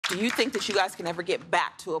Do you think that you guys can ever get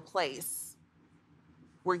back to a place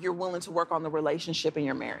where you're willing to work on the relationship in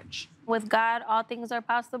your marriage? With God, all things are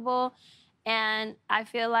possible. And I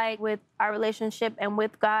feel like with our relationship and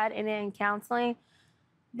with God and in counseling,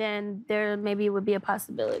 then there maybe would be a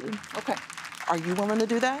possibility. Okay. Are you willing to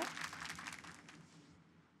do that?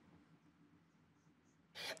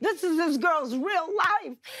 This is this girl's real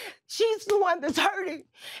life. She's the one that's hurting.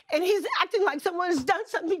 And he's acting like someone's done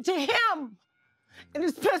something to him. And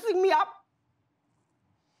it's pissing me off.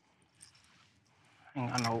 I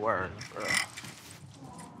ain't got no words, bro.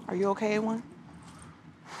 Are you okay, A1?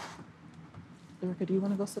 Lyrica, do you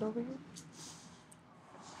want to go sit over here?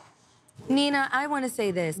 Nina, I want to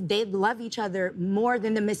say this. They love each other more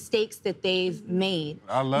than the mistakes that they've made.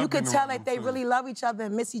 You could tell that they really love each other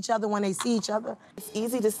and miss each other when they see each other. It's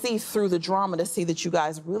easy to see through the drama to see that you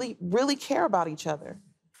guys really, really care about each other.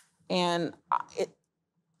 And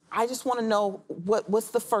I just want to know what's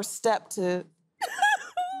the first step to...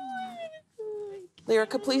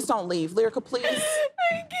 Lyrica, please don't leave. Lyrica, please.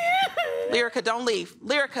 I can't. Lyrica, don't leave.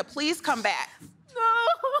 Lyrica, please come back. No.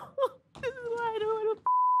 This is why I don't want to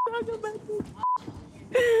talk about this.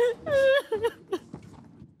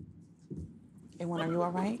 A1, are you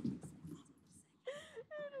all right? I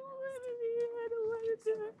don't want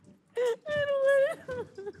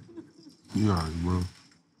to. You all right, bro?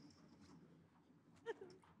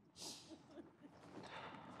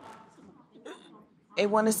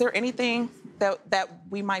 A1, is there anything that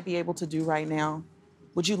we might be able to do right now?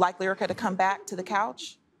 Would you like Lyrica to come back to the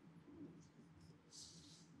couch?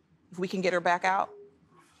 If we can get her back out?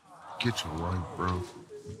 Get your wife, bro.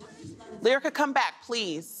 Lyrica, come back,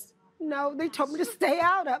 please. No, they told me to stay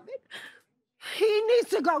out of it. He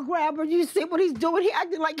needs to go grab her. You see what he's doing? He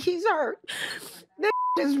acting like he's hurt. This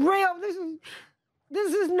is real.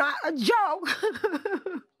 This is not a joke.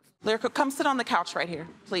 Lyrica, come sit on the couch right here,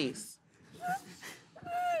 please.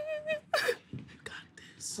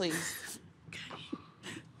 Please.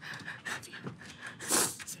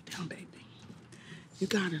 Sit down, baby. You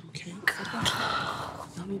got it, okay?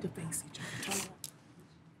 No need to face each other.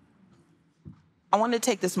 I want to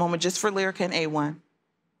take this moment just for Lyrica and A1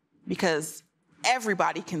 because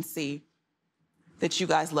everybody can see that you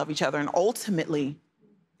guys love each other, and ultimately,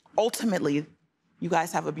 you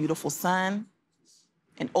guys have a beautiful son,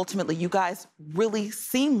 and ultimately, you guys really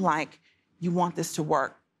seem like you want this to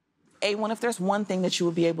work. A1, if there's one thing that you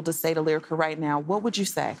would be able to say to Lyrica right now, what would you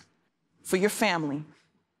say for your family?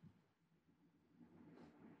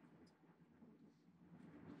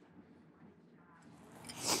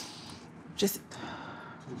 Just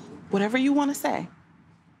whatever you want to say.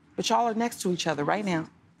 But y'all are next to each other right now.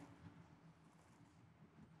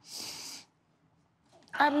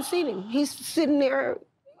 I haven't seen him. He's sitting there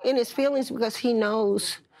in his feelings because he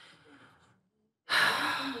knows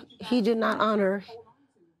he did not honor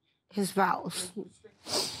his vows.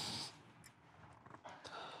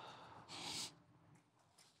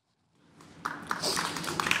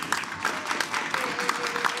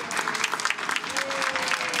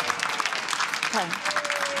 Okay.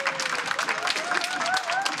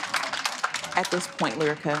 At this point,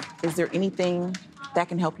 Lyrica, is there anything that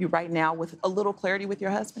can help you right now with a little clarity with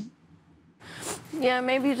your husband? Yeah,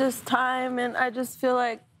 maybe just time, and I just feel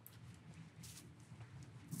like,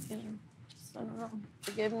 I don't know,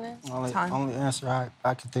 forgiveness. Only answer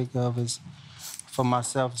I can think of is for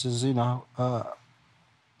myself, just,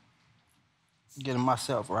 getting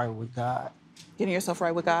myself right with God. Getting yourself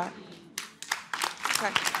right with God?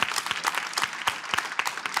 Okay.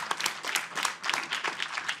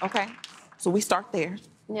 Okay, so we start there.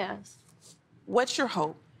 Yes. What's your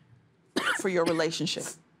hope for your relationship?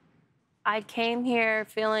 I came here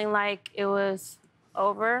feeling like it was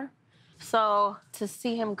over. So to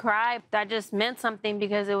see him cry, that just meant something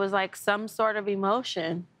because it was like some sort of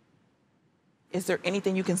emotion. Is there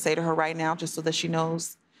anything you can say to her right now just so that she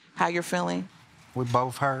knows how you're feeling? We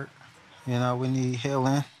both hurt. We need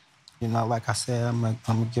healing. Like I said, I'm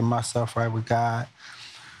gonna get myself right with God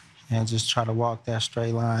and just try to walk that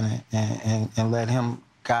straight line and let him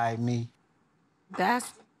guide me.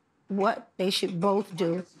 That's what they should both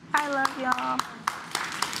do. I love y'all.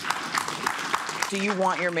 Do you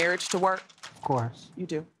want your marriage to work? Of course. You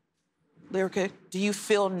do. Lyrica, do you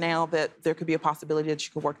feel now that there could be a possibility that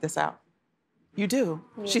you could work this out? You do.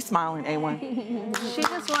 Yeah. She's smiling, A1. She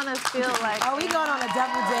just want to feel like... Oh, we going on a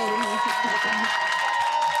double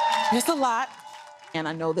date. It's a lot. And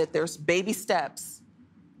I know that there's baby steps,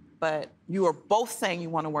 but you are both saying you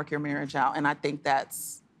want to work your marriage out, and I think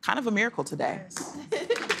that's kind of a miracle today.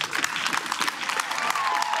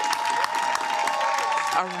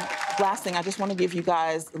 Last thing, I just want to give you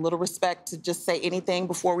guys a little respect to just say anything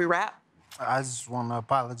before we wrap. I just want to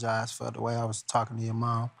apologize for the way I was talking to your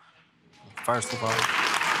mom, first of all.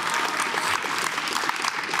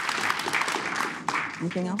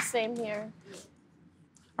 Anything else? Same here.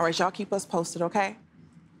 All right, y'all keep us posted, okay?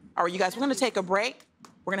 All right, you guys, we're gonna take a break.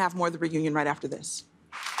 We're gonna have more of the reunion right after this.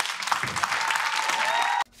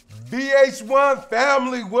 VH1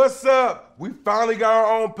 family, what's up? We finally got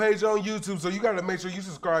our own page on YouTube, so you gotta make sure you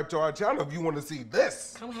subscribe to our channel if you wanna see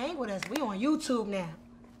this. Come hang with us. We on YouTube now.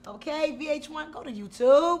 Okay, VH1, go to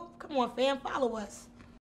YouTube. Come on, fam, follow us.